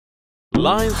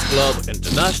Lions Club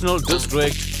International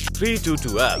District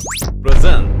 322F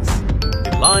presents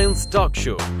the Lions Talk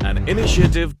Show, an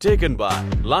initiative taken by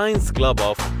Lions Club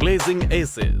of Blazing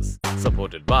Aces,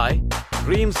 supported by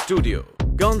Dream Studio,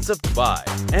 concept by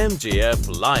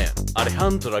MJF Lion,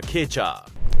 Arihant Rakhecha.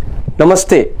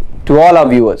 Namaste to all our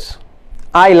viewers.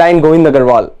 I, Lion Govind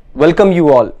Agarwal, welcome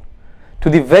you all to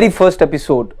the very first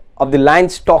episode of the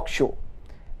Lions Talk Show,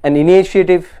 an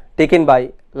initiative taken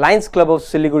by Lions Club of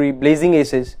Siliguri Blazing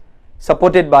Aces,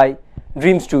 supported by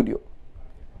Dream Studio.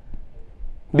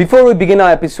 Before we begin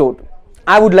our episode,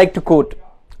 I would like to quote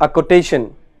a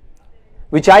quotation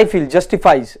which I feel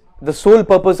justifies the sole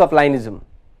purpose of Lionism.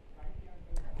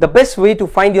 The best way to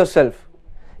find yourself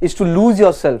is to lose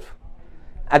yourself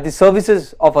at the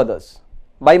services of others,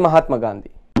 by Mahatma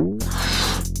Gandhi.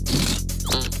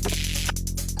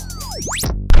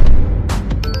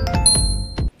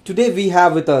 Today we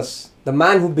have with us the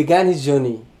man who began his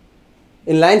journey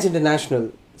in Lions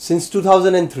International since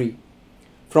 2003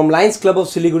 from Lions Club of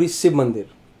Siliguri Shiv Mandir,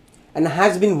 and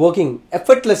has been working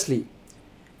effortlessly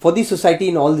for the society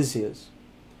in all these years.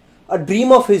 A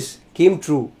dream of his came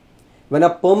true when a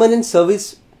permanent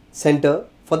service center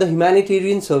for the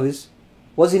humanitarian service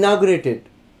was inaugurated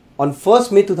on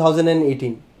 1st May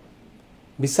 2018.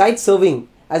 Besides serving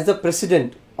as the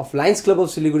president of Lions Club of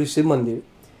Siliguri Shiv Mandir,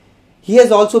 he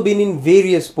has also been in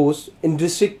various posts in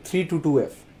District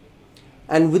 322F.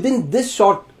 And within this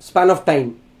short span of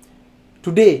time,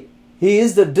 today he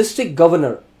is the district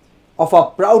governor of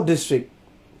our proud district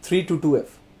 322F.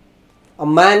 A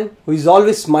man who is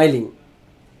always smiling,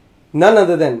 none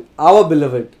other than our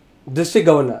beloved district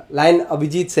governor, Lion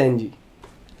𝐒𝐈𝐻𝑒.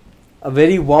 A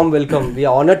very warm welcome. We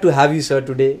are honored to have you, sir,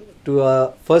 today to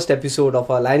our first episode of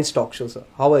our Lions Talk Show, sir.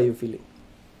 How are you feeling?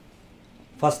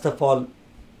 First of all,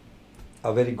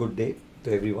 a very good day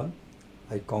to everyone.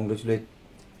 I congratulate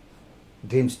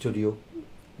Dream Studio,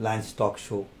 Lions Talk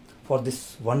Show for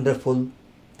this wonderful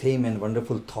theme and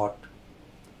wonderful thought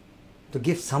to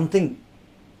give something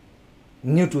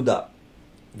new to the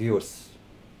viewers.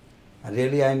 And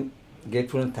really I am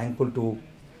grateful and thankful to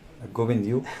Govind.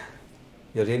 You're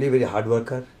really very hard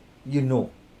worker. You know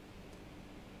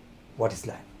what is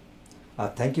Lion.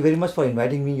 Thank you very much for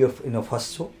inviting me in your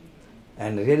first show.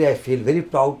 And really I feel very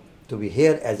proud to be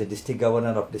here as a district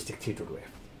governor of District 322F.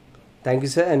 Thank you,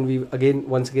 sir, and we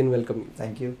once again welcome you.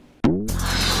 Thank you.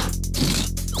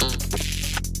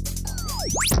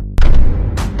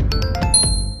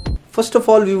 First of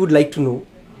all, we would like to know,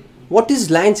 what is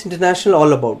Lions International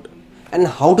all about and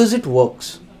how does it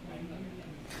works?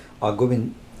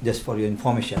 Govind, just for your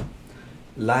information,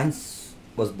 Lions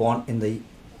was born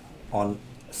on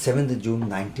 7th June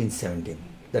 1917.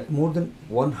 That more than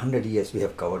 100 years we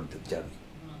have covered the journey.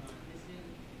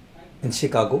 In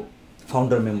Chicago,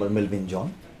 founder member Melvin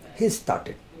John, he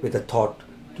started with a thought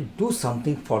to do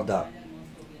something for the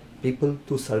people,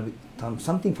 to serve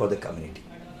something for the community.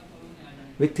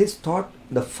 With his thought,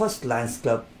 the first Lions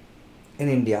Club in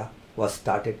India was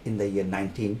started in the year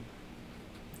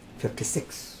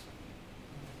 1956.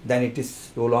 Then it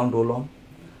is roll on.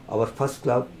 Our first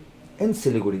club in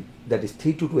Siliguri, that is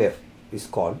 322F, is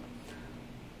called.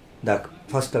 The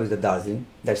first club is the Darjeeling,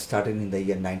 that started in the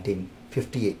year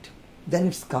 1958. Then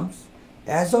it comes,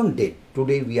 as on date,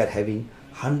 today we are having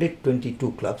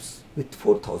 122 clubs with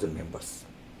 4,000 members.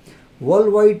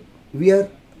 Worldwide, we are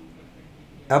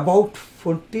about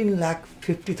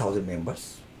 14,50,000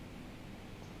 members.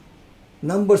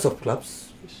 Numbers of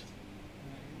clubs.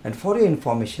 And for your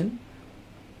information,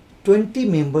 20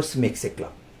 members makes a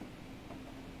club.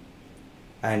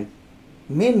 And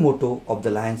main motto of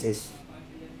the Lions is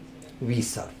we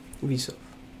serve. We serve.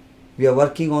 We are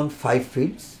working on 5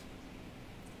 fields.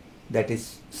 That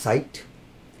is sight,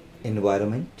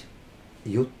 environment,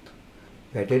 youth,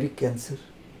 pediatric cancer,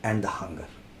 and the hunger.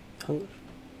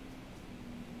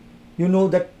 You know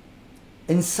that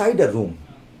inside a room,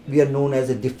 we are known as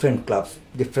a different clubs,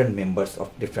 different members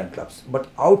of different clubs. But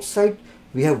outside,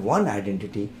 we have one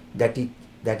identity that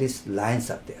is Lions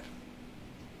are there.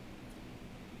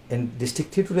 In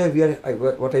District 322 we are,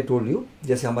 what I told you,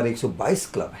 जैसे हमारे 122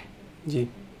 club हैं जी,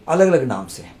 अलग-अलग नाम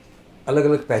से,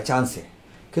 अलग-अलग पहचान से,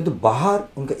 किंतु बाहर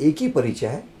उनका एक ही परिचय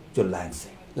है जो लायंस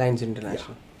है. Lions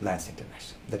International. Lions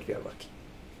International, that we are working.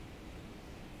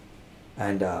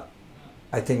 And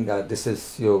I think this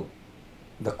is the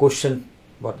question,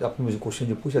 what आपने मुझे question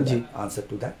जो पूछा था, answer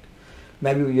to that.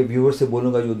 मैं भी ये viewers से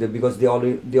बोलूँगा जो because they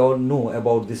all know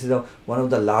about this is one of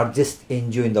the largest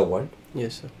NGO in the world.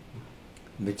 Yes, sir.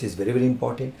 Which is very, very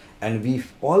important, and we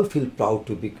all feel proud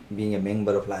to be being a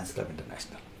member of Lions Club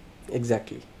International.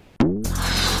 Exactly.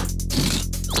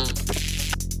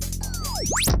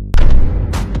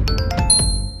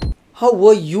 how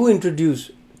were you introduced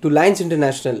to Lions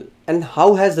International and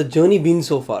how has the journey been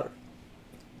so far?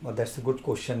 Well, that's a good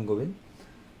question, Govind.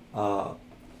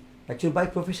 Actually, by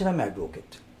profession, I'm an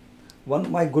advocate.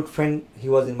 One, my good friend, he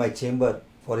was in my chamber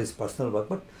for his personal work,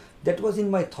 but that was in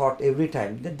my thought every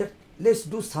time that let's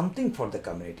do something for the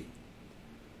community.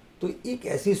 तो एक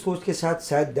ऐसी सोच के साथ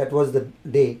शायद that was the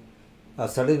day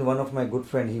suddenly one of my good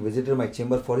friend he visited my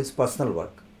chamber for his personal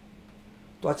work.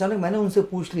 तो अचानक मैंने उनसे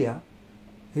पूछ लिया,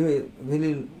 he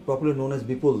really popularly known as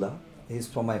Bipulda, he is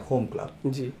from my home club.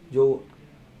 जी. जो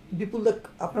বিপুলদা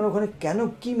আপনারা ওখানে কেন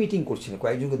কি মিটিং করছেন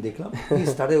কয়েকজনকে দেখলাম হি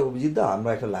স্টার্টেড অভিজিৎদা আমরা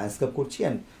একটা লায়ন্স ক্লাব করছি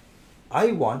and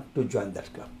I want to join that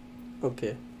club. Okay.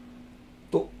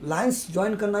 तो लायंस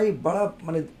ज्वाइन करना ही बड़ा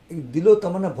मैंने दिलो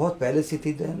तमन्ना बहुत पहले से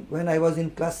थी. Then when I was in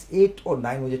class 8 और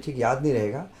 9 मुझे ठीक याद नहीं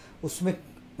रहेगा, उसमें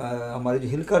हमारे जो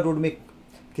हिलका रोड में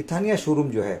किथानिया शोरूम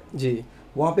जो है जी,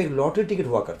 वहाँ पे एक लॉटरी टिकट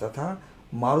हुआ करता था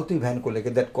मारुति वैन को लेकर.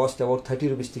 That cost about 30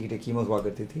 rupees ticket की कीमत हुआ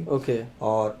करती थी. ओके.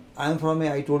 और I am from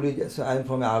I told you I am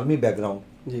from army background.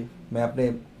 जी. मैं अपने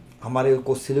हमारे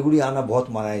को सिलीगुड़ी आना बहुत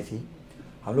मनाई थी.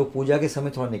 हम लोग पूजा के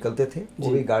समय थोड़ा निकलते थे, वो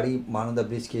भी गाड़ी मानंदा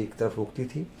ब्रिज की एक तरफ रुकती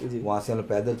थी, वहाँ से हम लोग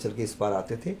पैदल चल के इस पार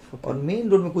आते थे और मेन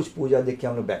रोड में कुछ पूजा देख के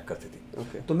हम लोग बैक करते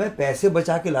थे. तो मैं पैसे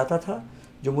बचा के लाता था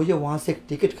जो मुझे वहाँ से एक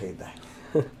टिकट खरीदना है.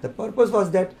 द पर्पज वॉज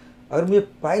दैट अगर मुझे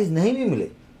प्राइज नहीं भी मिले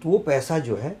तो वो पैसा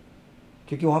जो है,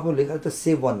 क्योंकि वहाँ पर लिखा था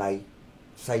सेव वन आई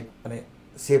साइट, मैंने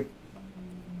सेव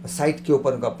साइट के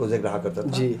ऊपर उनका प्रोजेक्ट रहा करता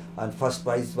था. And first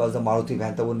prize was the Maruti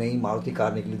van था, वो नई मारुति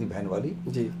कार निकली थी वैन वाली.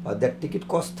 That ticket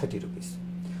cost 30 rupees.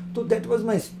 तो that was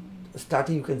my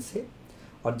starting you can say.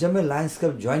 और जब मैं लायंस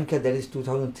क्लब ज्वाइन किया that is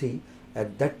 2003, at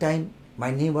that time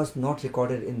my name was not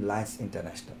recorded in Lions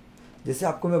international. जैसे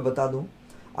आपको मैं बता दूं,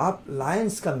 आप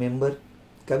लायंस का मेंबर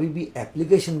कभी भी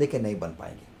एप्लीकेशन देके नहीं बन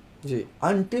पाएंगे जी,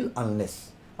 अनटिल अनलेस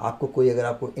आपको कोई अगर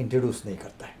आपको इंट्रोड्यूस नहीं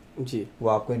करता है जी, वो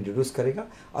आपको इंट्रोड्यूस करेगा.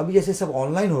 अभी जैसे सब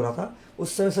ऑनलाइन हो रहा था,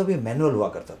 उस समय सब ये मैनुअल हुआ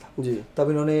करता था जी. तब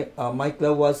इन्होंने my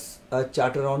club was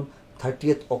charter on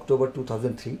 30th October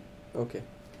 2003. Okay.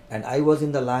 And I was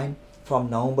in the line from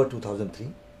November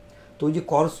 2003. तो ये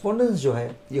कॉरस्पॉन्डेंस जो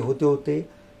है ये होते होते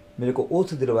मेरे को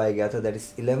ओथ दिलवाया गया था, that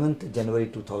is 11th January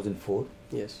 2004.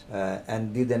 Yes.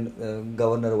 And the then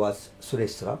governor was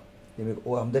Suresh Shroff. हम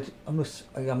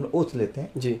लोग ओथ लेते हैं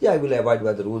जी, I will avoid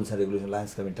by the rules and regulation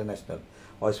Lions club international,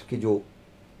 और इसकी जो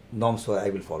नॉर्म्स हो I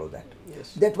will follow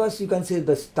that. That was you can say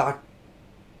the start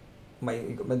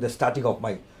the starting of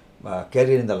my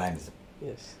career in the लायनिज्म.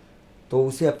 Yes. तो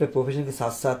उसे अपने profession के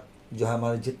साथ साथ जो है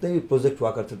हमारे जितने भी प्रोजेक्ट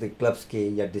हुआ करते थे क्लब्स के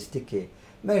या डिस्ट्रिक्ट के,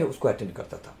 मैं उसको अटेंड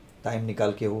करता था टाइम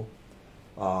निकाल के हो,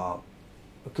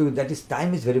 क्योंकि that is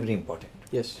time is very very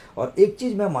important. Yes. और एक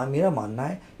चीज़ मेरा मानना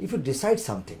है, इफ़ यू डिसाइड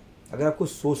समथिंग, अगर आप कुछ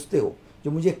सोचते हो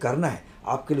जो मुझे करना है,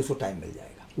 आपके लिए उसको टाइम मिल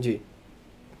जाएगा जी.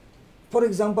 For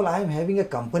example I am having a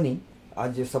company.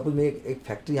 आज सपोज मैं एक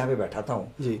फैक्ट्री यहाँ पे बैठाता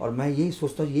हूँ और मैं यही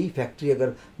सोचता हूँ यही फैक्ट्री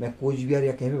अगर मैं कोचबिहार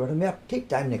या कहीं पे बैठा, मैं ठीक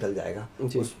टाइम निकल जाएगा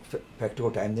उस फैक्ट्री को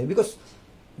टाइम दें, because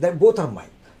that both are my.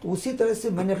 तो उसी तरह से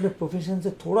मैंने अपने प्रोफेशन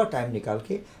से थोड़ा टाइम निकाल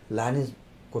के लायंस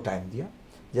को टाइम दिया.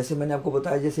 जैसे मैंने आपको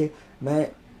बताया, जैसे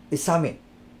मैं ईसा में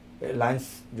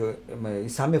लायंस जो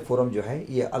ईसा में फोरम जो है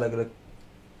ये अलग अलग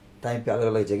टाइम पे अलग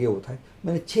अलग जगह होता है.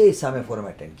 मैंने 6 ईसा में फोरम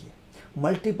अटेंड किया,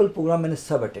 मल्टीपल प्रोग्राम मैंने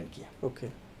सब अटेंड किया. ओके.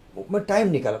 मैं टाइम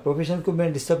निकाला, प्रोफेशन को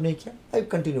मैंने डिस्टर्ब नहीं किया, आई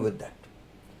कंटिन्यू विद दैट.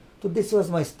 तो this was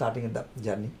my starting in the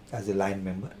journey as a line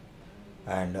member.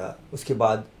 And उसके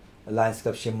बाद लायंस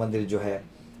क्लब शिव मंदिर जो है,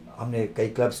 हमने कई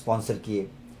क्लब स्पॉन्सर किए,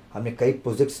 हमने कई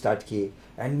प्रोजेक्ट स्टार्ट किए.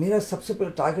 एंड मेरा सबसे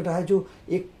पहला टारगेट रहा है जो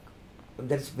एक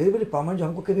that is very very permanent, जो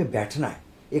हमको कभी बैठना है,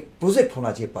 एक प्रोजेक्ट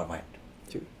होना चाहिए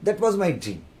permanent. That was my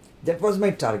dream, that was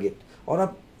my target. और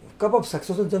आप कब आप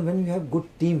सक्सेसफुल जब when you have good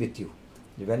team with you,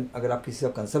 when अगर आप किसी से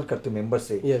कंसल्ट करते हो मेंबर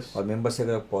से और मेंबर से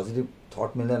अगर पॉजिटिव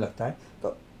थॉट मिलने लगता है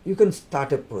तो you can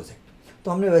start A project.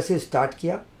 तो हमने वैसे स्टार्ट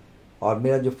किया और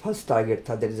मेरा जो फर्स्ट टारगेट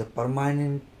था that is a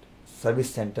permanent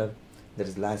service centre, that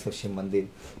is Lions club Shiv मंदिर.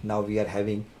 Now we are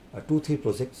having 2-3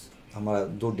 projects. हमारा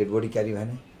 2 डेड बॉडी कैरी वैन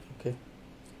है, ओके,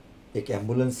 एक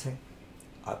एम्बुलेंस है,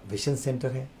 विजन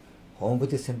सेंटर है,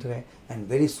 होम्योपैथी सेंटर है, and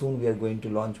very soon we are going to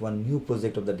launch one new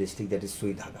project of the district that is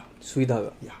सुई धागा. सुई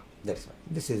धागा, या that's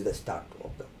why this is the start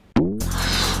of the.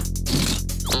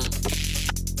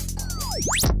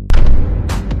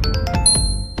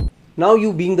 Now you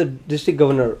being the district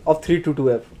governor of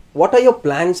 322F, what are your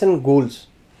plans and goals?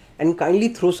 And kindly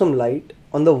throw some light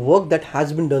on the work that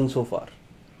has been done so far.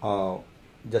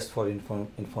 Just for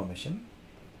information,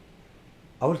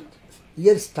 our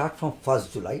year start from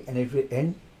 1st July and it will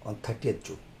end on 30th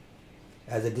June.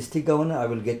 As a district governor, I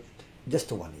will get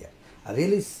just 1 year. A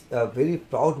really very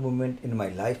proud moment in my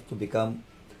life to become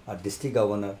a district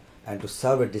governor and to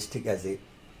serve a district as a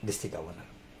district governor.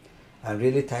 I am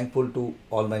really thankful to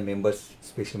all my members,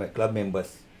 especially my club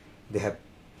members. They have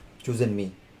chosen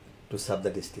me to serve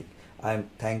the district. I am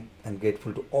thankful and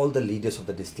grateful to all the leaders of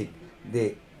the district.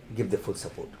 They give their full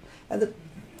support. And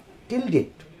till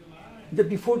date,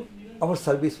 before our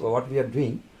service, what we are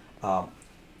doing,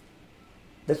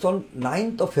 that's on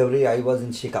 9th of February, I was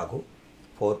in Chicago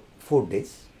for 4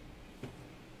 days.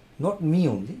 Not me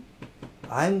only.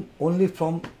 I am only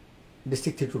from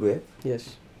District 322F.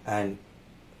 Yes. And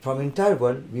from entire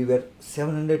world, we were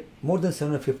more than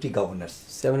 750 governors.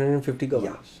 750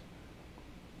 governors.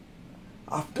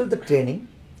 Yeah. After the training,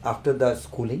 after the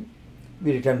schooling,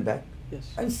 we returned back.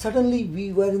 Yes. And suddenly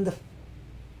we were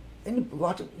in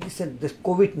what we said, this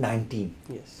COVID-19.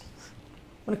 Yes.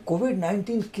 When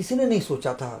COVID-19, किसी ने नहीं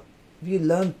सोचा था. We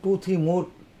learned 2-3 more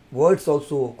words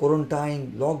also.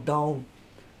 Quarantine, lockdown,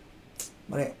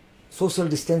 social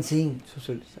distancing.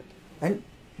 And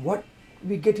what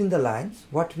we get in the Lions,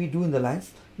 what we do in the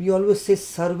Lions, we always say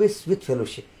service with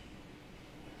fellowship.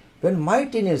 When my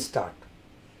tenure start,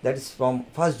 that is from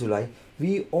 1st July,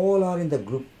 we all are in the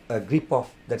grip of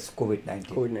that's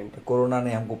COVID-19. Corona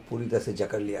ने हमको पूरी तरह से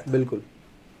जकड़ लिया था. बिल्कुल.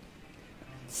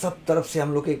 सब तरफ से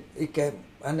हम लोग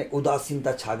एक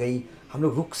उदासीनता छा गई, हम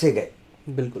लोग रुक से गए.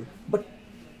 बिल्कुल. But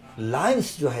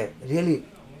Lions जो है, really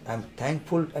I am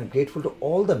thankful and grateful to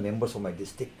all the members of my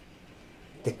district.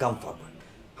 They come forward.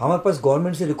 हमारे पास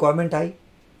गवर्नमेंट से रिक्वायरमेंट आई,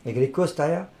 एक रिक्वेस्ट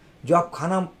आया, जो आप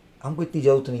खाना हमको इतनी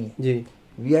जरूरत नहीं है. जी.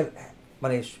 We are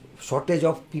shortage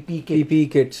of PPE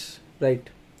kits, right?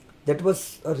 That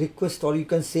was a request, or you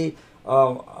can say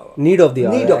need of the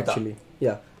hour actually.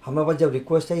 Yeah. हमारे पास जब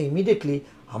रिक्वेस्ट आई, इमीडिएटली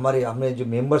हमने जो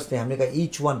मेंबर्स थे, हमने कहा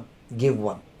each one give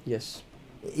one. Yes.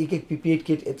 एक PPE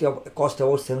kit cost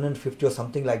about 750 or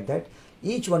something like that.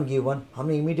 Each one give one.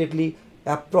 हमने immediately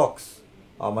approx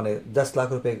 10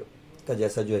 lakh रुपए का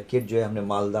जैसा जो है किट जो है हमने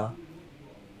Malda,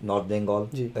 north Bengal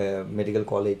medical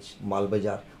college, माल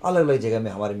बाजार, अलग अलग जगह में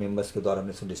हमारे मेंबर्स के द्वारा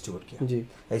हमने इसको डिस्ट्रीब्यूट किया. जी.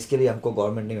 इसके लिए हमको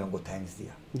गवर्नमेंट ने हमको थैंक्स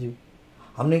दिया. जी.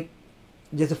 हमने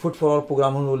जैसे फूड फॉर ऑल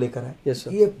प्रोग्राम हम लोग लेकर आए. yes,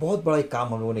 ये बहुत बड़ा एक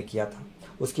काम हम लोगों ने किया था.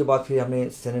 उसके बाद फिर हमने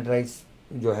सैनिटाइज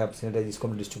इसको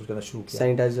हमने डिस्ट्रीब्यूट करना शुरू किया.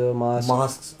 Sanitiser,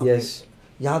 mask. यस.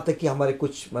 यहाँ तक कि हमारे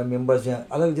कुछ मेंबर्स जो हैं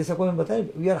अलग, जैसा को मैं बताया,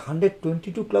 we are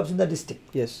 122 clubs in the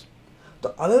district. Yes. तो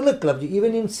अलग अलग club,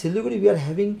 even in Siliguri we are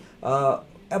having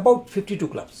about 52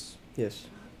 clubs. Yes.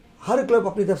 Her club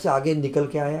अपनी तरफ से आगे निकल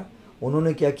के आया.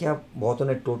 उन्होंने क्या किया, बहुतों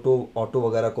ने ऑटो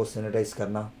वगैरह को सैनिटाइज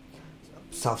करना,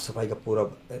 साफ सफाई का पूरा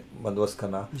बंदोबस्त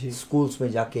करना, स्कूल्स में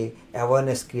जाके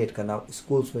अवेयरनेस क्रिएट करना,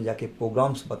 स्कूल्स में जाके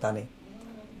प्रोग्राम्स बताने.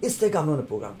 इस तरह का हम लोगों ने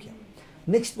प्रोग्राम किया.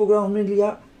 नेक्स्ट प्रोग्राम हमने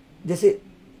लिया जैसे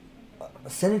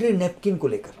सैनिटरी नैपकिन को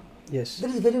लेकर. Yes.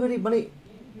 That is very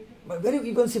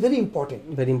you can say very important.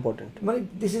 Very important.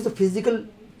 This is a physical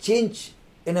change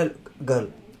in a girl.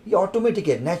 ये ऑटोमेटिक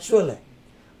है, नेचुरल है.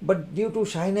 बट ड्यू टू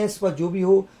शाइनेस व जो भी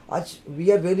हो, आज we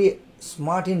are very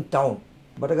smart in town,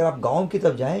 but अगर आप गांव की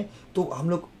तरफ जाएं तो हम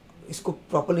लोग इसको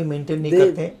प्रॉपर्ली मेंटेन नहीं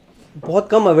करते हैं. बहुत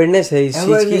कम अवेयरनेस है इस चीज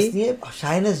की. अवेयरनेस नहीं है,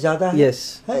 शाइनेस ज़्यादा है.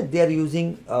 Yes. They are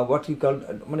using what you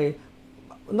call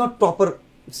not proper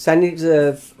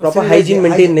proper hygiene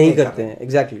maintain नहीं करते हैं.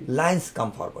 एग्जैक्टली. Lines come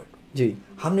forward. जी.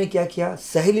 हमने क्या किया,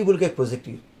 सहेली बोल के एक प्रोजेक्ट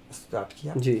स्टार्ट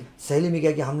किया. जी. सहेली में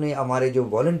क्या किया, हमने हमारे जो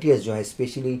वॉलंटियर्स जो है,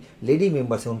 स्पेशली लेडी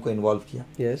मेंबर्स हैं, उनको इन्वॉल्व किया.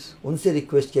 यस. उनसे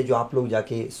रिक्वेस्ट किया, जो आप लोग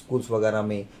जाके स्कूल्स वगैरह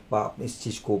में इस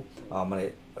चीज़ को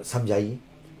समझाइए.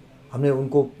 हमने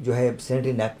उनको जो है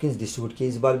सैनिटरी नैपकिन्स डिस्ट्रीब्यूट किए.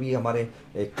 इस बार भी हमारे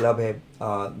एक क्लब है,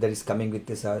 that is coming with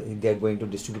this, they are going to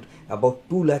distribute about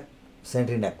 2 lakh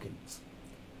sanitary napkins.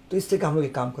 तो इस तरह का हम लोग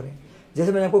एक काम करें.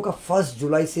 जैसे मैंने आपको कहा, 1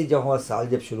 जुलाई से जब हमारा साल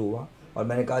जब शुरू हुआ, और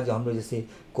मैंने कहा जब हम लोग जैसे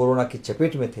कोरोना की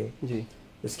चपेट में थे जी,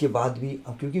 इसके बाद भी,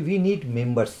 क्योंकि we need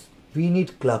members, we need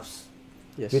clubs.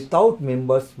 Without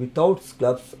members, without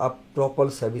clubs आप प्रॉपर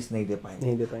सर्विस नहीं दे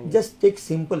पाएंगे. जस्ट एक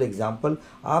सिंपल एग्जांपल,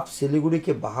 आप सिलीगुड़ी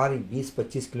के बाहर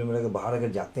 20-25 किलोमीटर के बाहर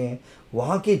अगर जाते हैं,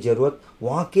 वहाँ की ज़रूरत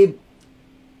वहाँ के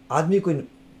आदमी को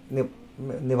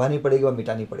निभानी पड़ेगी व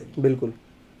मिटानी पड़ेगी. बिल्कुल.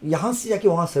 यहाँ से जाके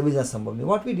वहाँ सर्विस देना संभव नहीं.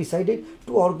 What we decided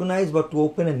to organise but to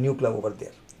open a new club over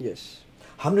there. Yes.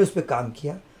 हमने उस पर काम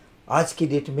किया. आज की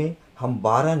डेट में हम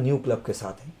 12 न्यू क्लब के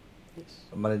साथ हैं.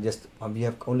 मतलब just we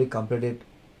have only completed,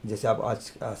 जैसे आप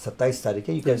आज 27 तारीख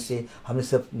है, यू कैन से हमने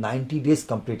सिर्फ 90 डेज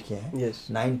कंप्लीट किए हैं.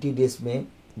 90 डेज में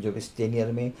जो इस 10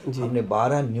 ईयर में हमने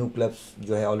 12 न्यू क्लब्स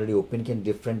जो है ऑलरेडी ओपन किए in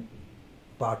different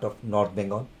part of north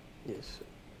Bengal.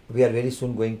 We are very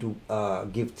soon going to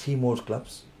give 3 more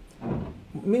clubs.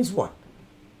 Means what,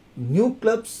 new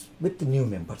clubs with new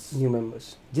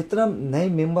members. जितना नए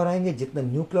मेंबर आएंगे, जितना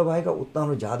न्यू क्लब आएगा, उतना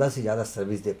हम ज़्यादा से ज़्यादा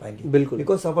सर्विस दे पाएंगे. बिल्कुल.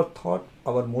 Because our thought,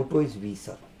 our motto is we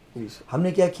sir.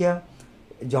 हमने क्या किया,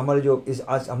 जो हमारे जो इस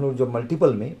आज हम लोग जो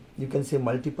मल्टीपल में you can say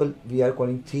multiple we are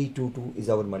calling 322 is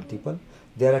our multiple.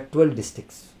 There are 12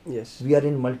 districts. Yes. We are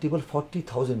in multiple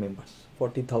 40,000 members.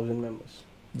 40,000 members.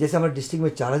 जैसे हमारे डिस्ट्रिक्ट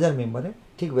में 4,000 मेंबर है,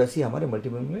 ठीक वैसे ही हमारे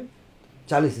मल्टीपल में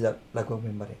 40,000 लगभग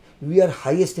मेंबर है. We are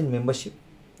highest in membership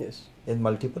Yes. In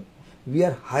multiple. We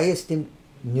are highest in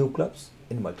new clubs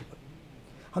in multiple.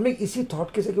 हमने इसी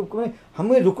थॉट के से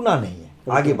हमें रुकना नहीं है,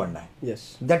 आगे बढ़ना है. Yes.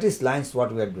 That is lines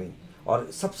what we are doing. और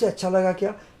सबसे अच्छा लगा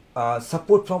क्या,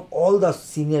 support from all the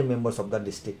senior members of the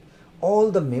district,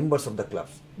 all the members of the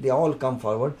clubs, they all come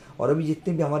forward. और अभी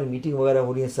जितनी भी हमारी मीटिंग वगैरह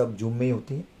हो रही है सब जूम में ही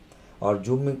होती है. और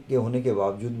जूम में के होने के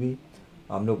बावजूद भी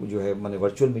हम लोग जो है मैंने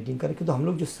वर्चुअल मीटिंग करें, तो हम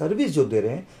लोग जो सर्विस जो दे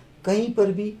रहे हैं कहीं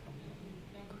पर भी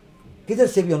किधर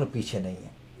से भी हम लोग पीछे नहीं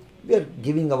है. We are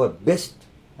giving our best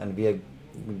and we are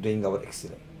doing our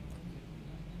excellent.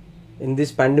 In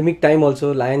this pandemic time also,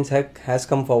 Lions has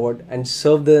come forward and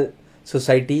served the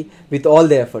society with all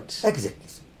their efforts. Exactly.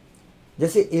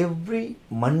 जैसे every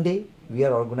Monday we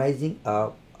are organizing a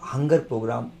hunger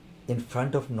program in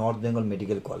front of North Bengal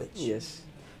Medical College. Yes.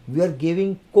 We are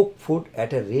giving cooked food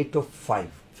at a rate of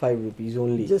 5 rupees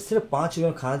only. जैसे सिर्फ 5 रुपये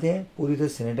में खाते हैं, पूरी तरह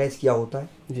sanitise किया होता है.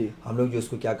 जी. हम लोग जो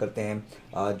उसको क्या करते हैं,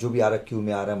 जो भी आ रहा है क्यू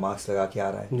में आ रहा है मास्क लगा के आ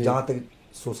रहा है, जहाँ तक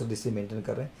सोशल डिस्टेंस मेंटेन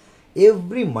कर रहे हैं.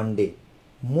 एवरी मंडे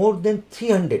मोर देन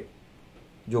 300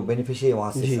 जो बेनिफिशियरी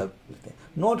वहाँ से सर्व करते हैं.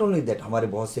 नॉट ओनली दैट, हमारे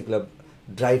बहुत से क्लब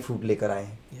ड्राई फ्रूट लेकर आए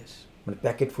हैं. Yes. मतलब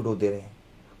पैकेट फूड वो दे रहे हैं.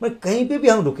 मतलब कहीं पे भी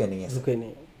हम रुके नहीं हैं. रुके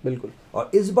नहीं, बिल्कुल.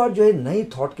 और इस बार जो है नई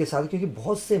थॉट के साथ, क्योंकि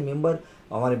बहुत से मेंबर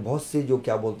हमारे बहुत से जो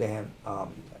क्या बोलते हैं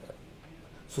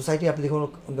सोसाइटी, आपने देखो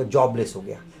उनका जॉबलेस हो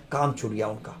गया, काम छूट गया,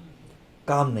 उनका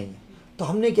काम नहीं है. तो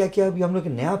हमने क्या किया, अभी हम लोग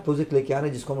एक नया प्रोजेक्ट लेके आ रहे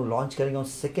हैं जिसको हम लॉन्च करेंगे on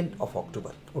 2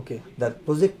 October. Okay. The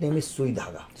project name is सुई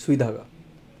धागा. सुई धागा.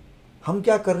 हम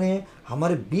क्या कर रहे हैं,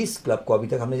 हमारे 20 क्लब को अभी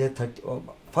तक हमने जैसे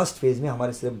फर्स्ट फेज में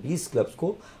हमारे सिर्फ 20 क्लब्स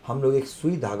को हम लोग एक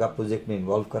सुई धागा प्रोजेक्ट में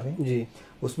इन्वॉल्व कर रहे हैं. जी.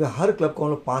 उसमें हर क्लब को हम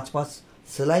लोग 5-5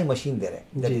 सिलाई मशीन दे रहे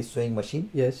हैं, that is sowing machine.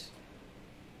 Yes.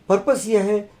 Purpose यह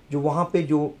है जो वहाँ पे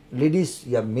जो लेडीज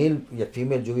या मेल या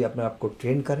फीमेल जो भी अपने आप को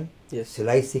ट्रेन करें, Yes.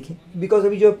 सिलाई सीखें. बिकॉज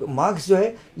अभी जो मार्क्स जो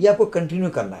है ये आपको कंटिन्यू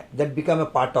करना है. That become a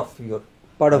part of your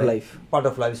part of life. Part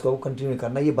of life. इसको कंटिन्यू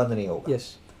करना है, ये बंद नहीं होगा.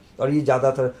 यस. और ये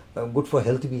ज़्यादातर गुड फॉर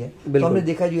हेल्थ भी है. तो हमने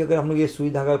देखा जो अगर हम लोग ये सुई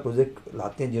धागा प्रोजेक्ट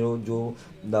लाते हैं, जो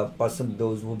the person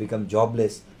those who become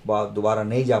jobless दोबारा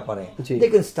नहीं जा पा रहे हैं, they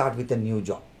can start with a new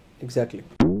job. Exactly.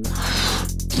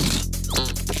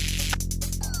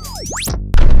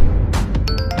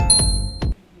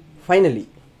 Finally,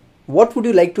 what would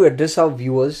you like to address our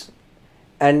viewers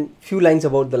and few lines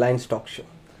about the Lions Talk Show?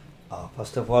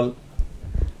 First of all,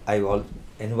 I will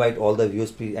invite all the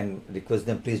viewers please and request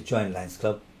them please join Lions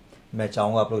Club. मैं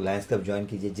चाहूँगा आप लोग Lions Club join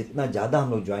कीजिए. जितना ज़्यादा हम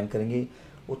लोग join करेंगे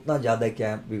उतना ज़्यादा क्या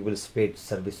we will spread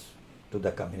service to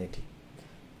the community.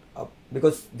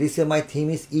 Because this year my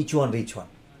theme is each one reach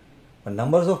one. But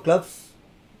numbers of clubs,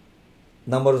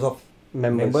 numbers of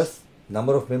members,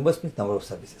 number of members means number of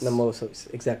services. Number of services,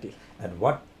 exactly. And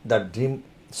what the Dream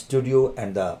Studio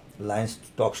and the Lions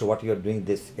Talk Show, what you are doing,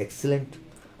 this excellent.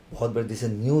 बहुत बड़ा, this is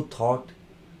a new thought.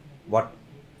 What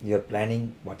you are planning,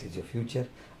 what is your future.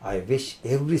 I wish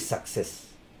every success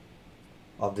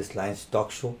of this Lions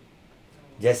Talk Show.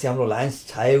 जैसे हम लोग Lions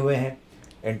छाए हुए हैं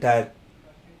entire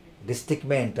district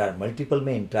में, entire multiple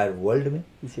में, एंटायर वर्ल्ड में,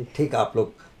 ठीक आप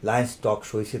लोग लायंस टॉक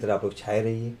शो इसी तरह आप लोग छाए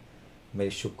रहिए.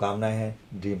 मेरी शुभकामनाएं हैं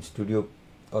ड्रीम स्टूडियो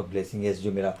और ब्लेसिंग एस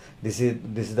जो मेरा this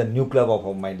is the new club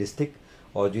of my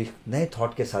district और जो नए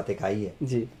थॉट के साथ एक आई है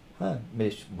जी. हाँ,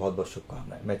 मेरी बहुत बहुत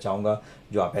शुभकामनाएं. मैं चाहूँगा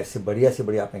जो आप ऐसे बढ़िया से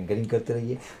बढ़िया आप एंकरिंग करते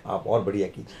रहिए, आप और बढ़िया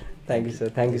कीजिए. Thank you, sir.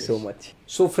 Thank you so much.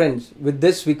 So, friends, with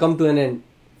this we come to an end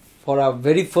for our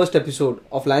very first episode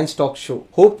of Lions Talk Show.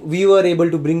 Hope we were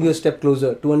able to bring you a step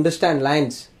closer to understand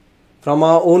Lions from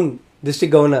our own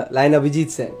District Governor, Lion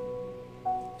𝐓𝐻𝐶.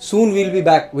 Soon we'll be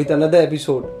back with another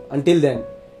episode. Until then,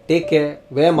 take care,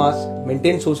 wear mask,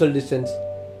 maintain social distance,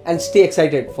 and stay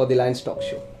excited for the Lions Talk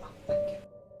Show.